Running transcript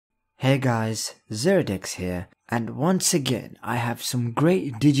Hey guys, ZeroDex here, and once again I have some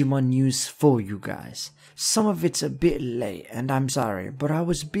great Digimon news for you guys. Some of it's a bit late and I'm sorry, but I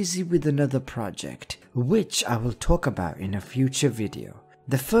was busy with another project, which I will talk about in a future video.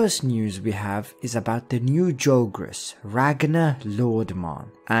 The first news we have is about the new Jogress, RagnaLordmon,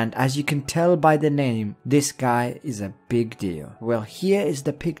 and as you can tell by the name, this guy is a big deal. Well, here is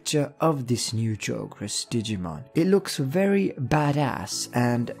the picture of this new Jogress Digimon. It looks very badass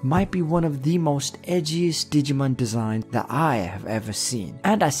and might be one of the most edgiest Digimon designs that I have ever seen,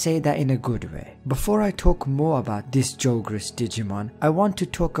 and I say that in a good way. Before I talk more about this Jogress Digimon, I want to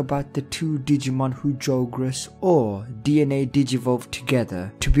talk about the two Digimon who Jogress or DNA digivolve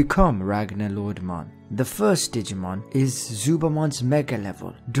together to become RagnaLordmon. The first Digimon is Zubamon's Mega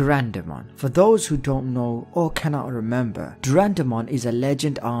level, Durandamon. For those who don't know or cannot remember, Durandamon is a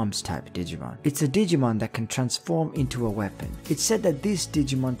Legend Arms type Digimon. It's a Digimon that can transform into a weapon. It's said that this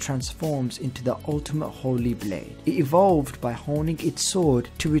Digimon transforms into the ultimate holy blade. It evolved by honing its sword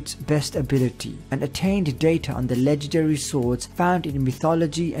to its best ability and attained data on the legendary swords found in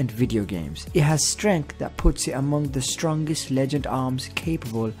mythology and video games. It has strength that puts it among the strongest Legend Arms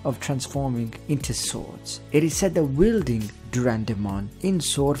capable of transforming into swords. It is said that wielding Durandamon in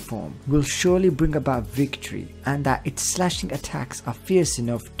sword form will surely bring about victory, and that its slashing attacks are fierce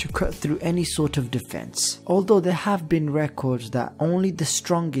enough to cut through any sort of defense. Although there have been records that only the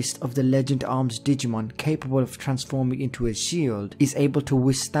strongest of the Legend Arms Digimon capable of transforming into a shield is able to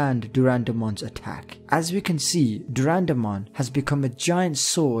withstand Durandamon's attack. As we can see, Durandamon has become a giant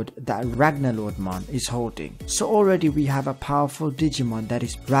sword that RagnaLordmon is holding. So already we have a powerful Digimon that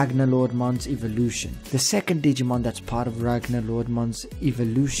is RagnaLordmon's evolution. The second Digimon that's part of RagnaLordmon's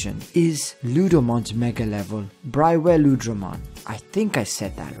evolution is Ludomon's Mega level, RagnaLordmon. I think I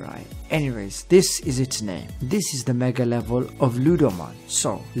said that right. Anyways, this is its name. This is the Mega level of Ludomon.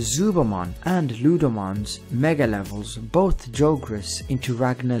 So, Zubamon and Ludomon's Mega levels both Jogress into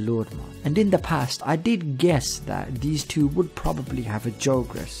RagnaLordmon. And in the past, I did guess that these two would probably have a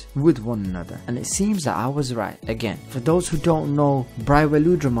Jogress with one another. And it seems that I was right. Again, for those who don't know,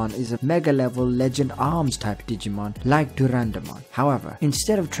 RagnaLordmon is a Mega level Legend Arms type Digimon like Durandamon. However,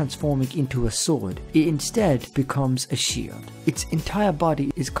 instead of transforming into a sword, it instead becomes a shield. Its entire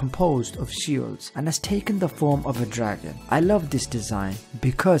body is composed of shields and has taken the form of a dragon. I love this design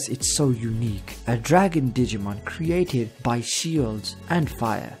because it's so unique. A dragon Digimon created by shields and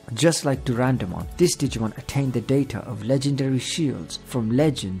fire. Just like Durandamon, this Digimon attained the data of legendary shields from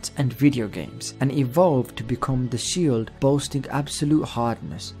legends and video games and evolved to become the shield boasting absolute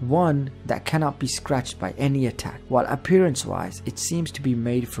hardness, one that cannot be scratched by any attack. While appearance wise it seems to be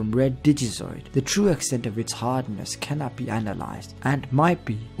made from red Digizoid, the true extent of its hardness cannot be analyzed and might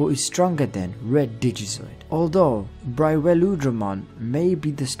be or is stronger than red Digizoid. Although RagnaLordmon may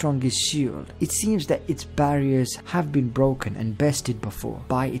be the strongest shield, it seems that its barriers have been broken and bested before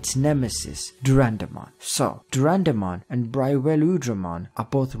by its nemesis Durandamon. So Durandamon and RagnaLordmon are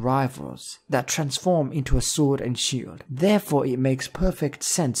both rivals that transform into a sword and shield. Therefore it makes perfect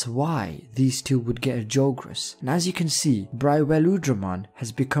sense why these two would get a Jogress. And as you can see, RagnaLordmon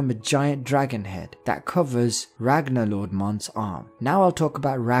has become a giant dragon head that covers RagnaLordmon's arm. Now I'll talk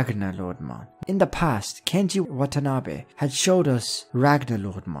about RagnaLordmon. In the past, Kenji Watanabe had showed us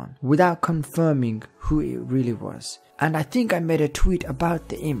RagnaLordmon without confirming who it really was. And I think I made a tweet about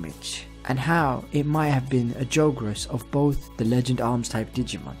the image and how it might have been a Jogress of both the Legend Arms type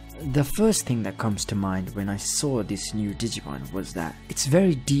Digimon. The first thing that comes to mind when I saw this new Digimon was that it's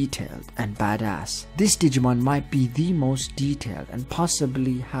very detailed and badass. This Digimon might be the most detailed and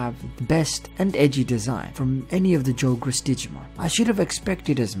possibly have the best and edgy design from any of the Jogress Digimon. I should have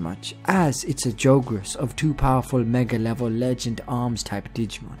expected as much, as it's a Jogress of two powerful Mega level Legend Arms type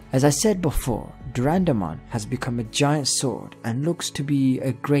Digimon. As I said before, Durandamon has become a giant sword and looks to be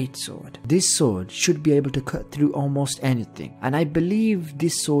a great sword. This sword should be able to cut through almost anything, and I believe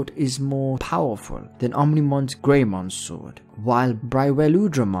this sword is more powerful than Omnimon's Greymon's sword. While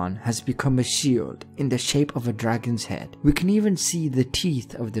RagnaLordmon has become a shield in the shape of a dragon's head. We can even see the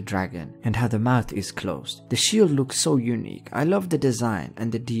teeth of the dragon and how the mouth is closed. The shield looks so unique. I love the design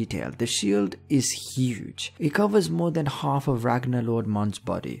and the detail. The shield is huge. It covers more than half of RagnaLordmon's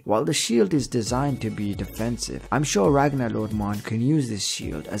body. While the shield is designed to be defensive, I'm sure RagnaLordmon can use this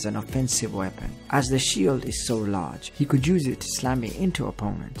shield as an offensive weapon. As the shield is so large, he could use it to slam it into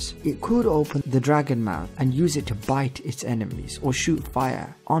opponents. It could open the dragon mouth and use it to bite its enemies or shoot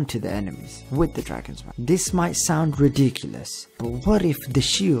fire onto the enemies with the dragon's mouth. This might sound ridiculous, but what if the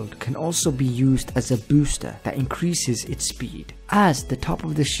shield can also be used as a booster that increases its speed? as the top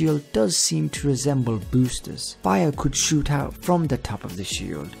of the shield does seem to resemble boosters. Fire could shoot out from the top of the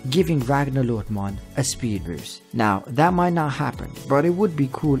shield, giving RagnaLordmon a speed boost. Now, that might not happen, but it would be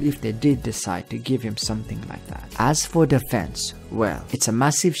cool if they did decide to give him something like that. As for defense, well, it's a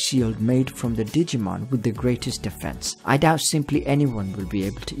massive shield made from the Digimon with the greatest defense. I doubt simply anyone will be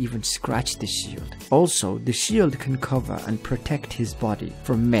able to even scratch the shield. Also, the shield can cover and protect his body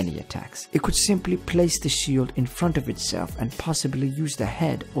from many attacks. It could simply place the shield in front of itself and possibly use the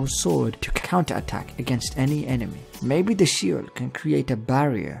head or sword to counterattack against any enemy. Maybe the shield can create a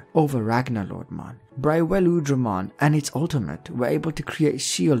barrier over RagnaLordmon. RagnaLordmon and its ultimate were able to create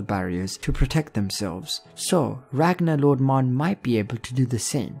shield barriers to protect themselves, so RagnaLordmon might be able to do the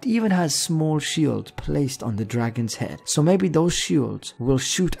same. It even has small shields placed on the dragon's head, so maybe those shields will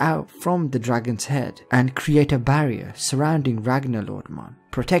shoot out from the dragon's head and create a barrier surrounding RagnaLordmon,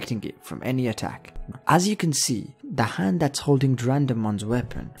 protecting it from any attack. As you can see, the hand that's holding DuranDamon's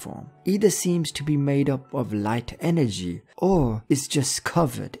weapon form either seems to be made up of light energy or is just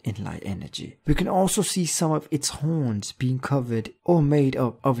covered in light energy. We can also see some of its horns being covered or made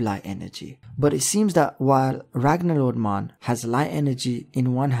up of light energy. But it seems that while RagnaLordmon has light energy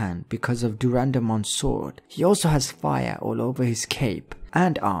in one hand because of DuranDamon's sword, he also has fire all over his cape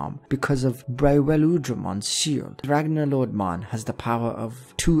and arm because of RagnaLordmon's shield. RagnaLordmon has the power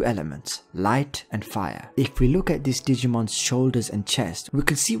of two elements, light and fire. If we look at this Digimon's shoulders and chest, we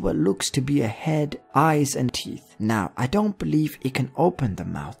can see what looks to be a head, eyes and teeth. Now, I don't believe it can open the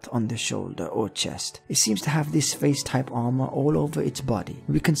mouth on the shoulder or chest. It seems to have this face type armor all over its body.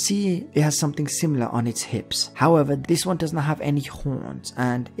 We can see it has something similar on its hips. However, this one does not have any horns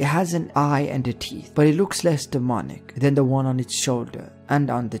and it has an eye and a teeth, but it looks less demonic than the one on its shoulder and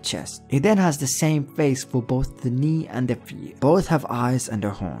on the chest. It then has the same face for both the knee and the feet. Both have eyes and a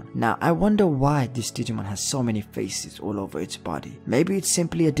horn. Now, I wonder why this Digimon has so many faces all over its body. Maybe it's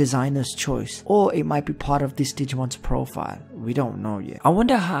simply a designer's choice, or it might be part of this Digimon's profile. We don't know yet. I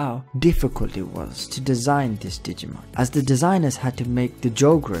wonder how difficult it was to design this Digimon, as the designers had to make the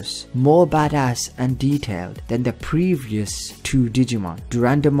Jogress more badass and detailed than the previous two Digimon,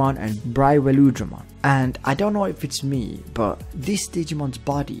 DuranDamon and RagnaLordmon. And I don't know if it's me, but this Digimon's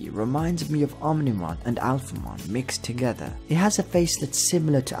body reminds me of Omnimon and Alphamon mixed together. It has a face that's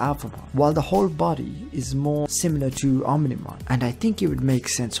similar to Alphamon, while the whole body is more similar to Omnimon. And I think it would make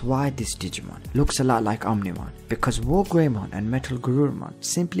sense why this Digimon looks a lot like Omnimon, because WarGreymon and MetalGarurumon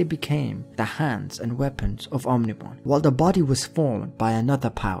simply became the hands and weapons of Omnimon, while the body was formed by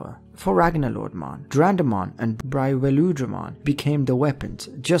another power. For RagnaLordmon, DuranDamon and RagnaLordmon became the weapons,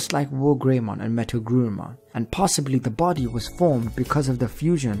 just like WarGreymon and MetalGarurumon, and possibly the body was formed because of the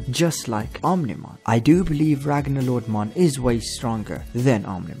fusion, just like Omnimon. I do believe RagnaLordmon is way stronger than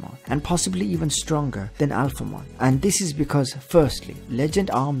Omnimon, and possibly even stronger than Alphamon. And this is because, firstly, Legend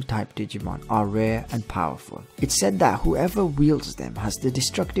Arm type Digimon are rare and powerful. It's said that whoever wields them has the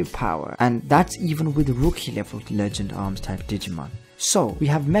destructive power, and that's even with rookie level Legend Arms type Digimon. So, we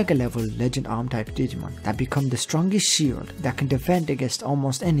have Mega level Legend Arm type Digimon that become the strongest shield that can defend against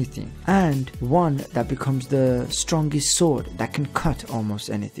almost anything, and one that becomes the strongest sword that can cut almost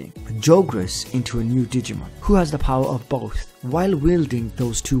anything. Jogress into a new Digimon who has the power of both while wielding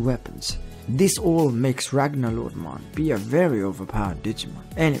those two weapons. This all makes RagnaLordmon be a very overpowered Digimon.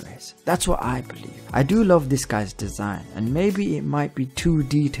 Anyways, that's what I believe. I do love this guy's design, and maybe it might be too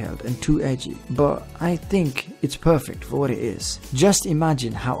detailed and too edgy, but I think it's perfect for what it is. Just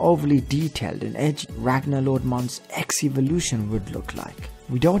imagine how overly detailed and edgy RagnaLordmon's X-Evolution would look like.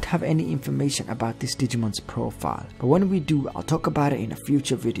 We don't have any information about this Digimon's profile, but when we do, I'll talk about it in a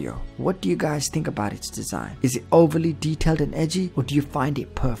future video. What do you guys think about its design? Is it overly detailed and edgy, or do you find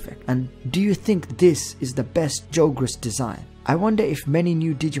it perfect? And do you think this is the best Jogress design? I wonder if many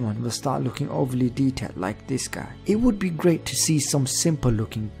new Digimon will start looking overly detailed like this guy. It would be great to see some simple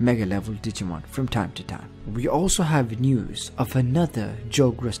looking Mega level Digimon from time to time. We also have news of another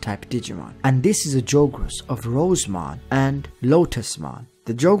Jogress type Digimon, and this is a Jogress of Rosemon and Lotusmon.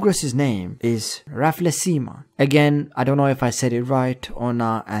 The Jogress's name is Rafflesimon. Again, I don't know if I said it right or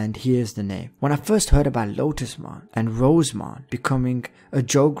not, and here's the name. When I first heard about Lotusmon and Rosemon becoming a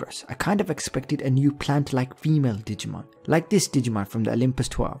Jogress, I kind of expected a new plant-like female Digimon, like this Digimon from the Olympus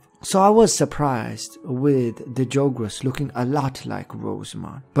 12. So I was surprised with the Jogress looking a lot like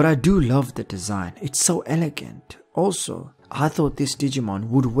Rosemon. But I do love the design, it's so elegant. Also, I thought this Digimon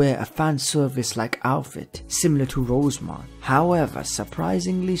would wear a fan service like outfit similar to Rosemon. However,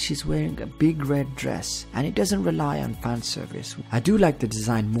 surprisingly she's wearing a big red dress and it doesn't rely on fan service. I do like the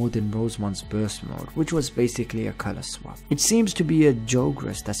design more than Rosemon's burst mode, which was basically a color swap. It seems to be a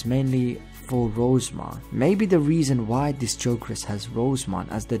Jogress that's mainly for Rosemon. Maybe the reason why this Jogress has Rosemon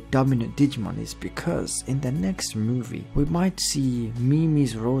as the dominant Digimon is because in the next movie we might see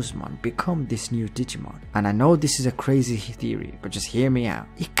Mimi's Rosemon become this new Digimon. And I know this is a crazy theory, but just hear me out.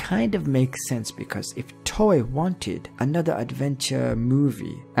 It kind of makes sense because if Toei wanted another adventure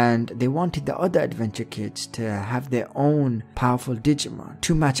movie and they wanted the other adventure kids to have their own powerful Digimon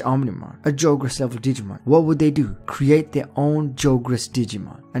to match Omnimon, a Jogress level Digimon, what would they do? Create their own Jogress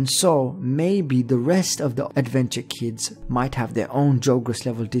Digimon. And so maybe the rest of the adventure kids might have their own Jogress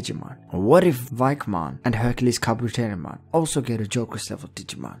level Digimon. What if Vikemon and Hercules Kabuterimon also get a Jogress level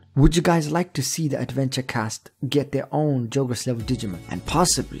Digimon? Would you guys like to see the adventure cast get their own Jogress level Digimon? And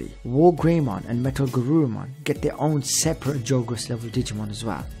possibly War Greymon and Metal Garurumon get their own separate Jogress level Digimon as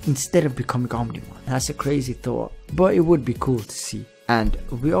well, instead of becoming Omnimon. That's a crazy thought, but it would be cool to see. And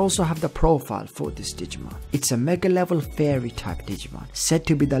we also have the profile for this Digimon. It's a mega level fairy type Digimon, said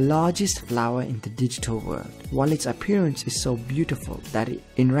to be the largest flower in the digital world, while its appearance is so beautiful that it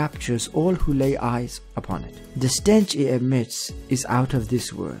enraptures all who lay eyes upon it. The stench it emits is out of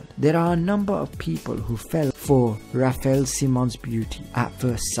this world. There are a number of people who fell for Rafflesimon's beauty at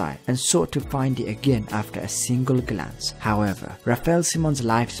first sight and sought to find it again after a single glance. However, Rafflesimon's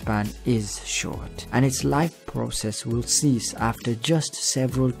lifespan is short, and its life process will cease after just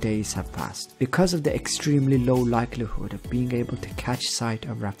several days have passed. Because of the extremely low likelihood of being able to catch sight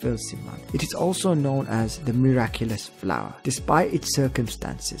of Rafflesimon, it is also known as the miraculous flower. Despite its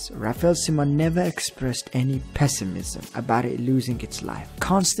circumstances, Rafflesimon never expressed any pessimism about it losing its life,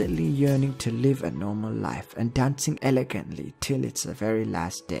 constantly yearning to live a normal life and dancing elegantly till its very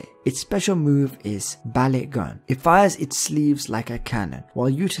last day. Its special move is Ballet Gun. It fires its sleeves like a cannon while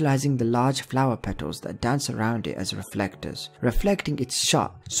utilizing the large flower petals that dance around it as reflectors, reflecting its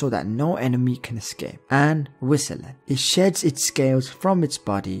shot so that no enemy can escape. And Whistling. It sheds its scales from its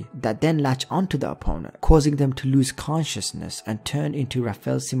body that then latch onto the opponent, causing them to lose consciousness and turn into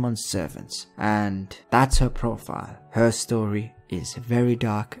Rafflesimon's servants. And that's her profile. Her story is very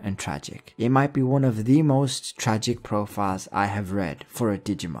dark and tragic. It might be one of the most tragic profiles I have read for a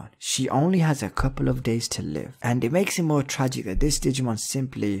Digimon. She only has a couple of days to live, and it makes it more tragic that this Digimon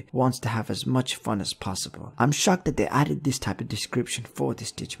simply wants to have as much fun as possible. I'm shocked that they added this type of description for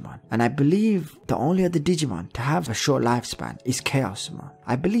this Digimon, and I believe the only other Digimon to have a short lifespan is Chaosmon.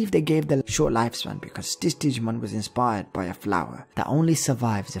 I believe they gave the short lifespan because this Digimon was inspired by a flower that only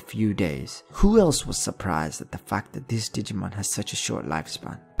survives a few days. Who else was surprised at the fact that this Digimon has such a short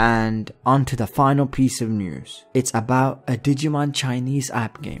lifespan? And on to the final piece of news. It's about a Digimon Chinese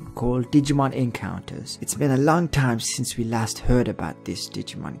app game called Digimon Encounters. It's been a long time since we last heard about this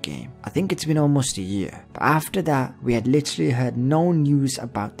Digimon game. I think it's been almost a year. But after that, we had literally heard no news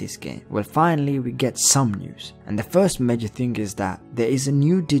about this game. Well, finally we get some news. And the first major thing is that there is a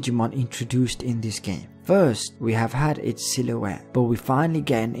new Digimon introduced in this game. First, we have had its silhouette, but we finally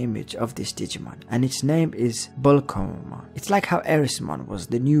get an image of this Digimon, and its name is Bulkomon. It's like how Erismon was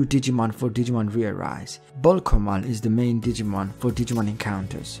the new Digimon for Digimon Re-Arise. Bulkomon is the main Digimon for Digimon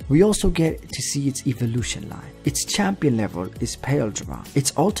Encounters. We also get to see its evolution line. Its champion level is Paledramon.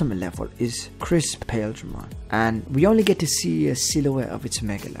 Its ultimate level is Crisp Paledramon, and we only get to see a silhouette of its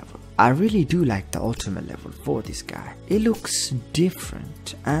mega level. I really do like the ultimate level for this guy. It looks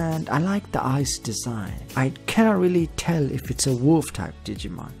different and I like the eyes design. I cannot really tell if it's a wolf type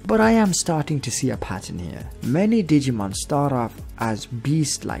Digimon, but I am starting to see a pattern here. Many Digimon start off as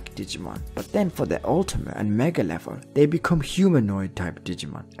beast like Digimon, but then for their ultimate and mega level they become humanoid type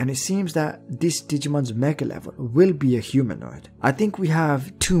Digimon, and it seems that this Digimon's mega level will be a humanoid. I think we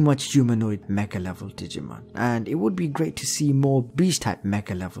have too much humanoid mega level Digimon, and it would be great to see more beast type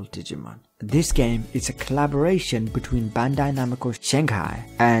mega level Digimon. This game is a collaboration between Bandai Namco Shanghai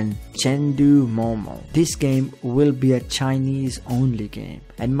and Chengdu Momo. This game will be a Chinese only game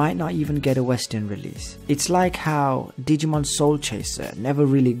and might not even get a Western release. It's like how Digimon Soul Chaser never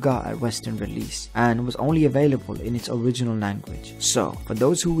really got a Western release and was only available in its original language. So for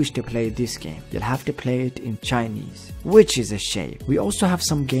those who wish to play this game, you'll have to play it in Chinese, which is a shame. We also have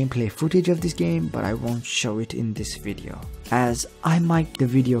some gameplay footage of this game, but I won't show it in this video, as I might get the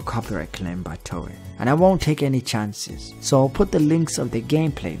video copyright claim by Toei, and I won't take any chances. So I'll put the links of the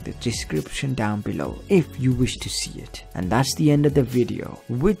gameplay in the description down below if you wish to see it. And that's the end of the video.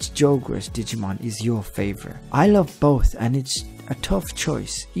 Which Jogress Digimon is your favorite? I love both, and it's a tough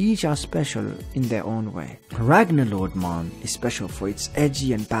choice, each are special in their own way. RagnaLordmon is special for its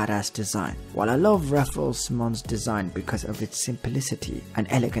edgy and badass design, while I love Rafflesimon's design because of its simplicity and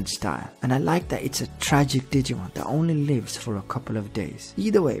elegant style, and I like that it's a tragic Digimon that only lives for a couple of days.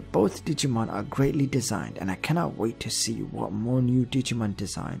 Either way, both Digimon are greatly designed, and I cannot wait to see what more new Digimon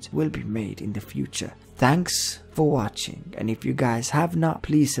designs will be made in the future. Thanks for watching, and if you guys have not,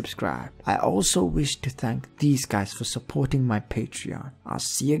 please subscribe. I also wish to thank these guys for supporting my Patreon. I'll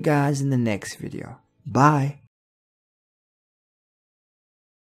see you guys in the next video. Bye.